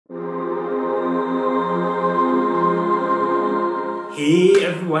Hey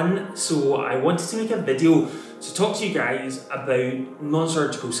everyone, so I wanted to make a video to talk to you guys about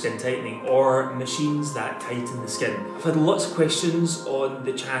non-surgical skin tightening or machines that tighten the skin. I've had lots of questions on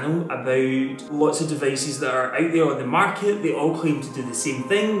the channel about lots of devices that are out there on the market. They all claim to do the same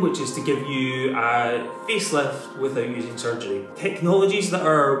thing, which is to give you a facelift without using surgery. Technologies that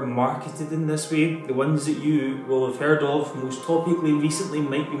are marketed in this way, the ones that you will have heard of most topically recently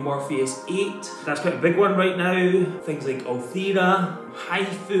might be Morpheus8. That's quite a big one right now. Things like Ulthera,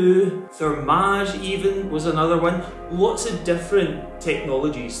 HIFU, Thermage even was another one. Lots of different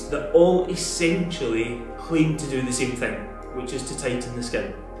technologies that all essentially claim to do the same thing, which is to tighten the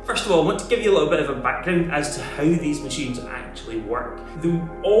skin. First of all, I want to give you a little bit of a background as to how these machines actually work. They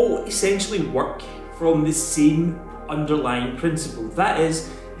all essentially work from the same underlying principle. That is,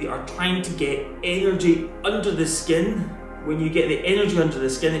 they are trying to get energy under the skin. When you get the energy under the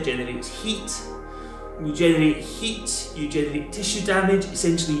skin, it generates heat. When you generate heat, you generate tissue damage.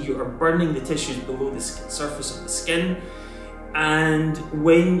 Essentially, you are burning the tissues below the surface of the skin. And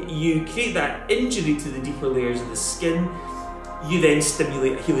when you create that injury to the deeper layers of the skin, you then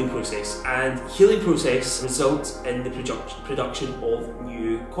stimulate a healing process. And healing process results in the production of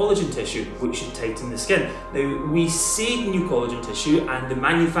new collagen tissue, which should tighten the skin. Now, we say new collagen tissue, and the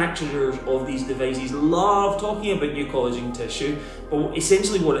manufacturers of these devices love talking about new collagen tissue, but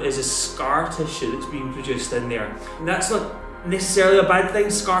essentially what it is scar tissue that's being produced in there. And that's not necessarily a bad thing.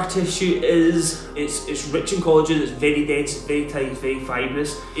 Scar tissue it's rich in collagen, it's very dense, it's very tight, it's very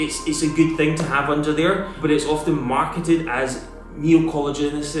fibrous. It's a good thing to have under there, but it's often marketed as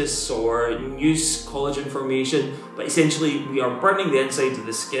neocollagenesis or new collagen formation. But essentially, we are burning the inside of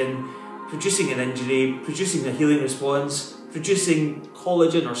the skin, producing an injury, producing a healing response, producing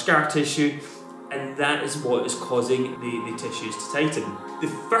collagen or scar tissue, and that is what is causing the tissues to tighten. The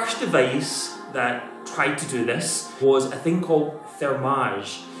first device that tried to do this was a thing called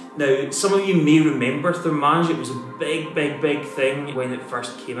Thermage. Now, some of you may remember Thermage. It was a big thing when it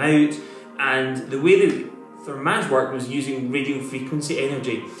first came out, and the way that Thermage worked was using radio frequency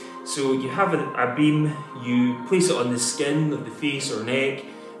energy. So you have a beam, you place it on the skin of the face or neck,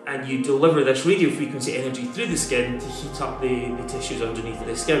 and you deliver this radio frequency energy through the skin to heat up the tissues underneath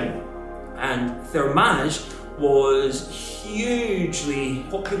the skin. And Thermage was hugely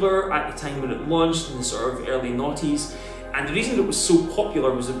popular at the time when it launched in the sort of early noughties. And the reason it was so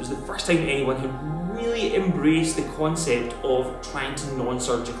popular was it was the first time anyone had really embraced the concept of trying to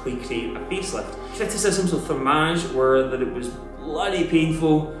non-surgically create a facelift. Criticisms of Thermage were that it was bloody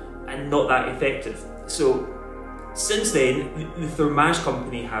painful and not that effective. So since then, the Thermage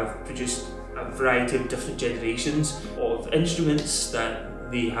company have produced a variety of different generations of instruments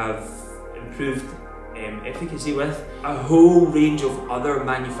that they have improved efficacy with. A whole range of other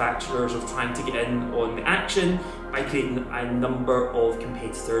manufacturers of trying to get in on the action by creating a number of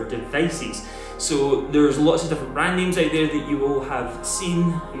competitor devices. So there's lots of different brand names out there that you will have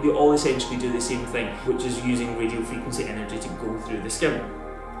seen. They all essentially do the same thing, which is using radio frequency energy to go through the skin.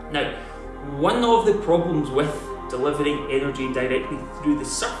 Now, one of the problems with delivering energy directly through the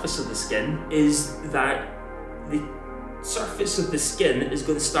surface of the skin is that the surface of the skin is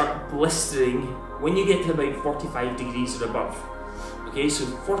going to start blistering when you get to about 45 degrees or above. Okay, so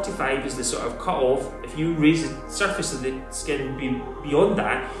 45 is the sort of cut off. If you raise the surface of the skin beyond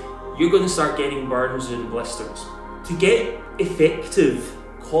that, you're going to start getting burns and blisters. To get effective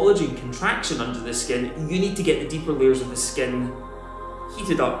collagen contraction under the skin, you need to get the deeper layers of the skin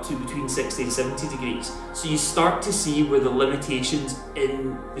heated up to between 60 and 70 degrees. So you start to see where the limitations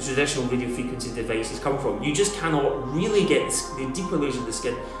in the traditional radio frequency devices come from. You just cannot really get the deeper layers of the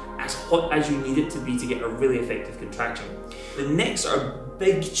skin as hot as you need it to be to get a really effective contraction. The next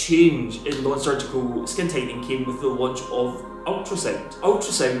big change in non-surgical skin tightening came with the launch of ultrasound.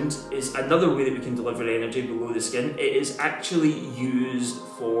 Ultrasound is another way that we can deliver energy below the skin. It is actually used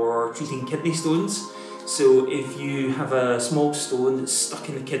for treating kidney stones. So if you have a small stone that's stuck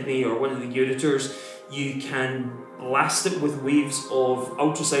in the kidney or one of the ureters, you can blast it with waves of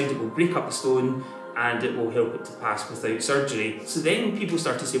ultrasound. It will break up the stone and it will help it to pass without surgery. So then people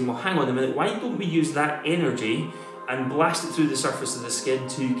start to say, well, hang on a minute, why don't we use that energy and blast it through the surface of the skin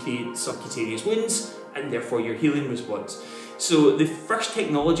to create subcutaneous wounds and therefore your healing response? So the first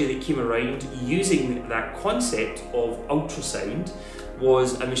technology that came around using that concept of ultrasound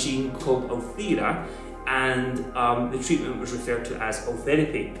was a machine called Ulthera, and the treatment was referred to as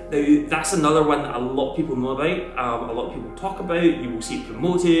Ulthera. Now, that's another one that a lot of people know about, a lot of people talk about, you will see it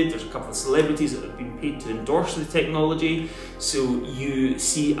promoted. There's a couple of celebrities that have been paid to endorse the technology, so you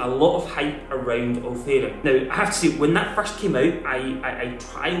see a lot of hype around Ulthera. Now, I have to say, when that first came out, I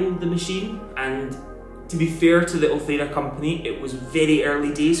trialled the machine, and To be fair to the Ulthera company, it was very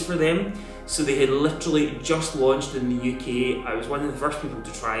early days for them. So they had literally just launched in the UK. I was one of the first people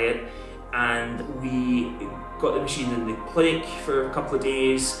to try it, and we got the machine in the clinic for a couple of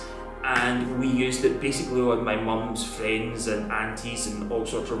days, and we used it basically on my mum's friends and aunties and all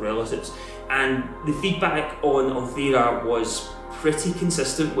sorts of relatives. And the feedback on Ulthera was pretty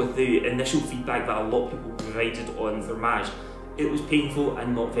consistent with the initial feedback that a lot of people provided on Thermage. It was painful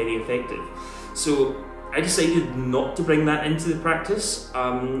and not very effective. So I decided not to bring that into the practice,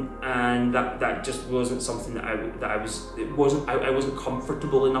 and that just wasn't something that I wasn't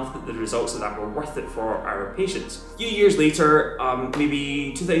comfortable enough that the results of that were worth it for our patients. A few years later,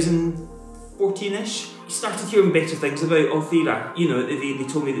 maybe 2014-ish, I started hearing better things about Ulthera. You know, they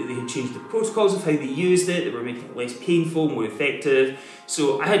told me that they had changed the protocols of how they used it, they were making it less painful, more effective.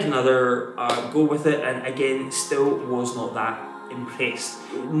 So I had another go with it, and again, still was not that impressed.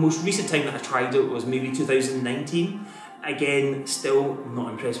 The most recent time that I tried it was maybe 2019. Again, still not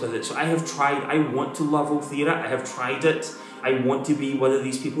impressed with it. So I have tried, I want to love Ulthera, I have tried it. I want to be one of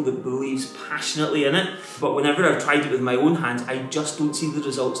these people that believes passionately in it, but whenever I've tried it with my own hands, I just don't see the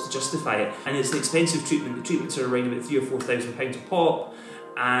results to justify it. And it's an expensive treatment. The treatments are around about £3,000 or £4,000 a pop,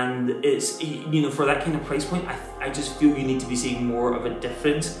 and it's, you know, for that kind of price point, I just feel you need to be seeing more of a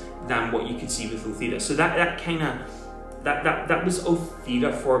difference than what you could see with Ulthera. So that was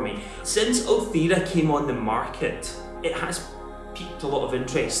Ulthera for me. Since Ulthera came on the market, it has piqued a lot of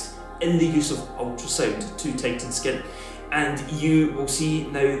interest in the use of ultrasound to tighten skin. And you will see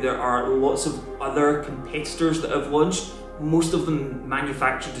now there are lots of other competitors that have launched, most of them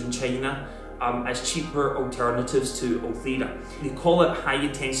manufactured in China, as cheaper alternatives to Ulthera. They call it high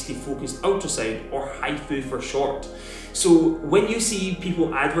intensity focused ultrasound, or HIFU for short. So when you see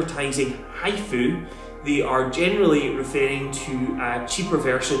people advertising HIFU, they are generally referring to a cheaper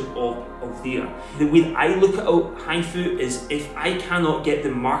version of Ulthera. The way that I look at HIFU is, if I cannot get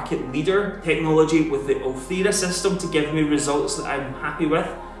the market leader technology with the Ulthera system to give me results that I'm happy with,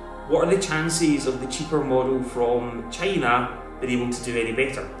 what are the chances of the cheaper model from China being able to do any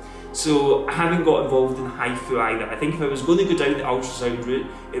better? So I haven't got involved in HIFU either. I think if I was going to go down the ultrasound route,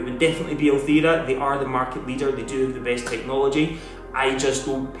 it would definitely be Ulthera. They are the market leader, they do have the best technology. I just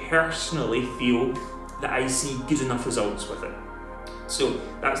don't personally feel that I see good enough results with it. So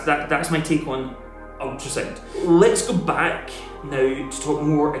that's my take on ultrasound. Let's go back now to talk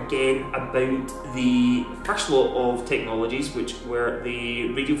more again about the first lot of technologies, which were the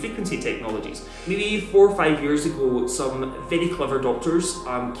radio frequency technologies. Maybe 4 or 5 years ago, some very clever doctors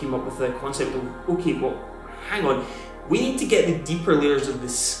came up with the concept of, okay, well, hang on, we need to get the deeper layers of the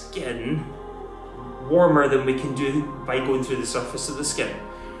skin warmer than we can do by going through the surface of the skin.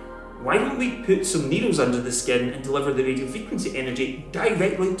 Why don't we put some needles under the skin and deliver the radio frequency energy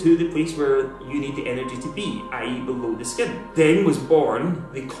directly to the place where you need the energy to be, i.e. below the skin? Then was born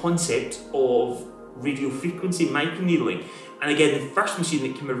the concept of radio frequency microneedling. And again, the first machine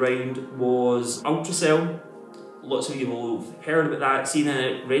that came around was ultracell. Lots of you will have heard about that, seen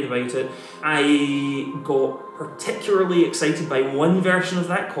it, read about it. I got particularly excited by one version of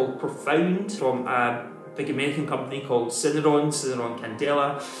that called Profound from a big American company called Syneron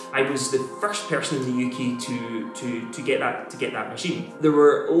Candela. I was the first person in the UK to get that machine. There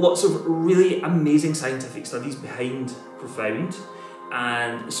were lots of really amazing scientific studies behind Profound,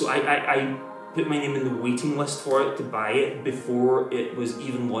 and so I put my name in the waiting list for it to buy it before it was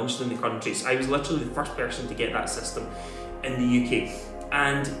even launched in the country. So I was literally the first person to get that system in the UK.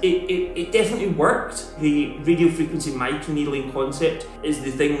 And it definitely worked. The radio frequency microneedling concept is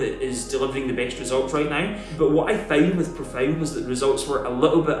the thing that is delivering the best results right now. But what I found with Profound was that the results were a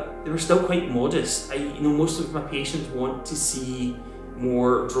little bit, they were still quite modest. Most of my patients want to see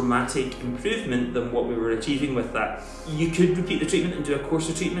more dramatic improvement than what we were achieving with that. You could repeat the treatment and do a course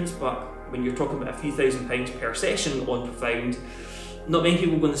of treatments, but when you're talking about a few £1,000s per session on Profound, not many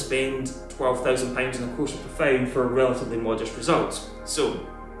people are going to spend £12,000 in a course of Profound for relatively modest results. So,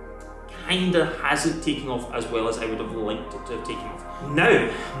 kinda hasn't taken off as well as I would have liked it to have taken off. Now,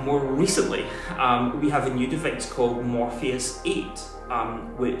 more recently, we have a new device called Morpheus8,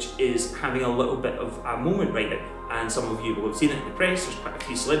 which is having a little bit of a moment right now. And some of you will have seen it in the press. There's quite a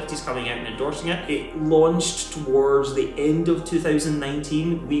few celebrities coming out and endorsing it. It launched towards the end of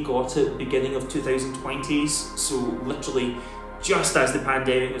 2019. We got it beginning of 2020s, so literally just as the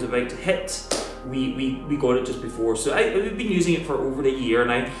pandemic was about to hit, we got it just before. So we've been using it for over a year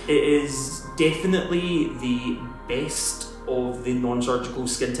now. It is definitely the best of the non-surgical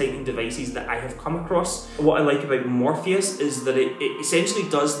skin tightening devices that I have come across. What I like about Morpheus is that it essentially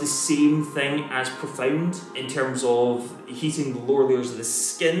does the same thing as Profound in terms of heating the lower layers of the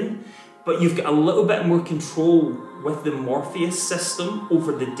skin, but you've got a little bit more control with the Morpheus system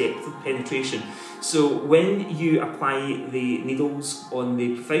over the depth of penetration. So when you apply the needles on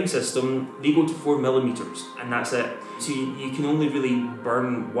the Profound system, they go to 4mm, and that's it. So you can only really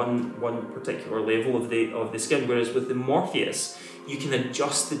burn one particular level of the skin, whereas with the Morpheus, you can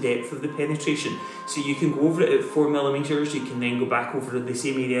adjust the depth of the penetration. So you can go over it at 4mm, you can then go back over the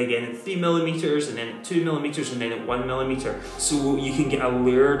same area again at 3mm, and then at 2mm, and then at 1mm. So you can get a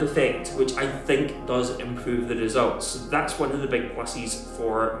layered effect, which I think does improve the results. So that's one of the big pluses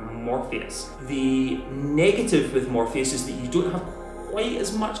for Morpheus. The negative with Morpheus is that you don't have quite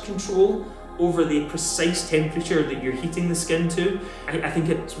as much control over the precise temperature that you're heating the skin to. I think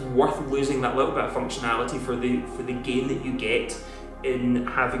it's worth losing that little bit of functionality for the gain that you get in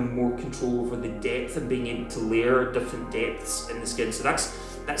having more control over the depth and being able to layer different depths in the skin. So that's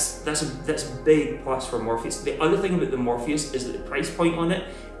a big plus for Morpheus. The other thing about the Morpheus is that the price point on it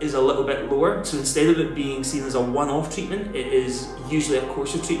is a little bit lower. So instead of it being seen as a one-off treatment, it is usually a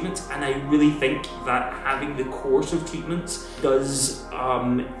course of treatment, and I really think that having the course of treatments does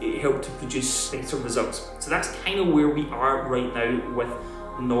help to produce better results. So that's kind of where we are right now with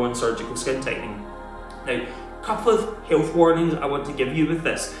non-surgical skin tightening. Now, a couple of health warnings I want to give you with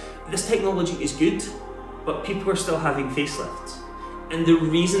this. This technology is good, but people are still having facelifts. And the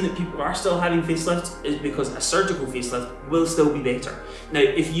reason that people are still having facelifts is because a surgical facelift will still be better. Now,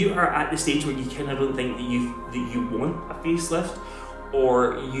 if you are at the stage where you kind of don't think that you want a facelift,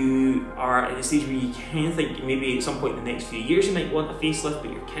 or you are at the stage where you kind of think maybe at some point in the next few years you might want a facelift,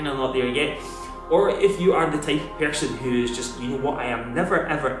 but you're kind of not there yet, or if you are the type of person who is just, you know what, I am never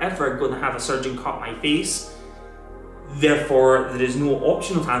ever going to have a surgeon cut my face, therefore there is no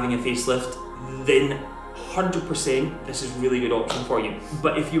option of having a facelift, then 100% this is a really good option for you.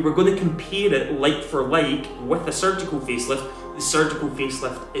 But if you were going to compare it like for like with a surgical facelift, the surgical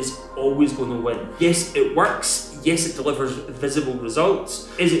facelift is always going to win. Yes, it works. Yes, it delivers visible results.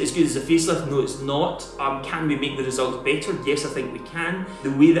 Is it as good as a facelift? No, it's not. Can we make the results better? Yes, I think we can.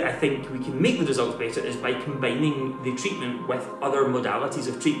 The way that I think we can make the results better is by combining the treatment with other modalities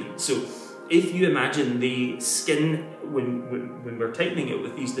of treatment. So if you imagine the skin, when we're tightening it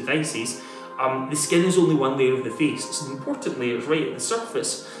with these devices, the skin is only one layer of the face. It's an important layer, it's right at the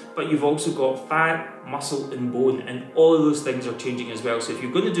surface, but you've also got fat, muscle and bone, and all of those things are changing as well. So if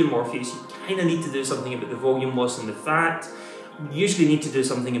you're going to do Morpheus, you kind of need to do something about the volume loss and the fat. You usually need to do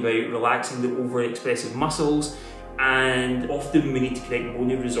something about relaxing the overexpressive muscles, and often we need to correct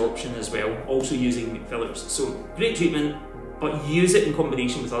bone resorption as well, also using fillers. So great treatment, but use it in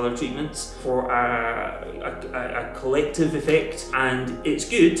combination with other treatments for a collective effect, and it's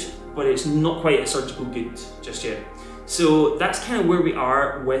good, but it's not quite a surgical good just yet. So that's kind of where we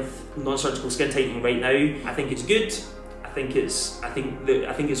are with non-surgical skin tightening right now. I think it's good. I think it's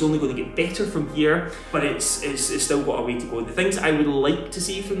only going to get better from here, but it's still got a way to go. The things I would like to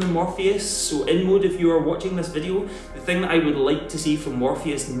see from the Morpheus, so in mode, if you are watching this video, the thing that I would like to see from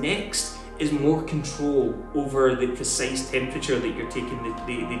Morpheus next is more control over the precise temperature that you're taking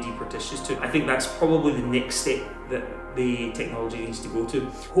the deeper tissues to. I think that's probably the next step that the technology needs to go to.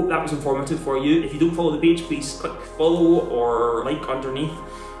 Hope that was informative for you. If you don't follow the page, please click follow or like underneath,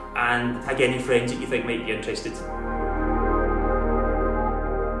 and tag any friends that you think might be interested.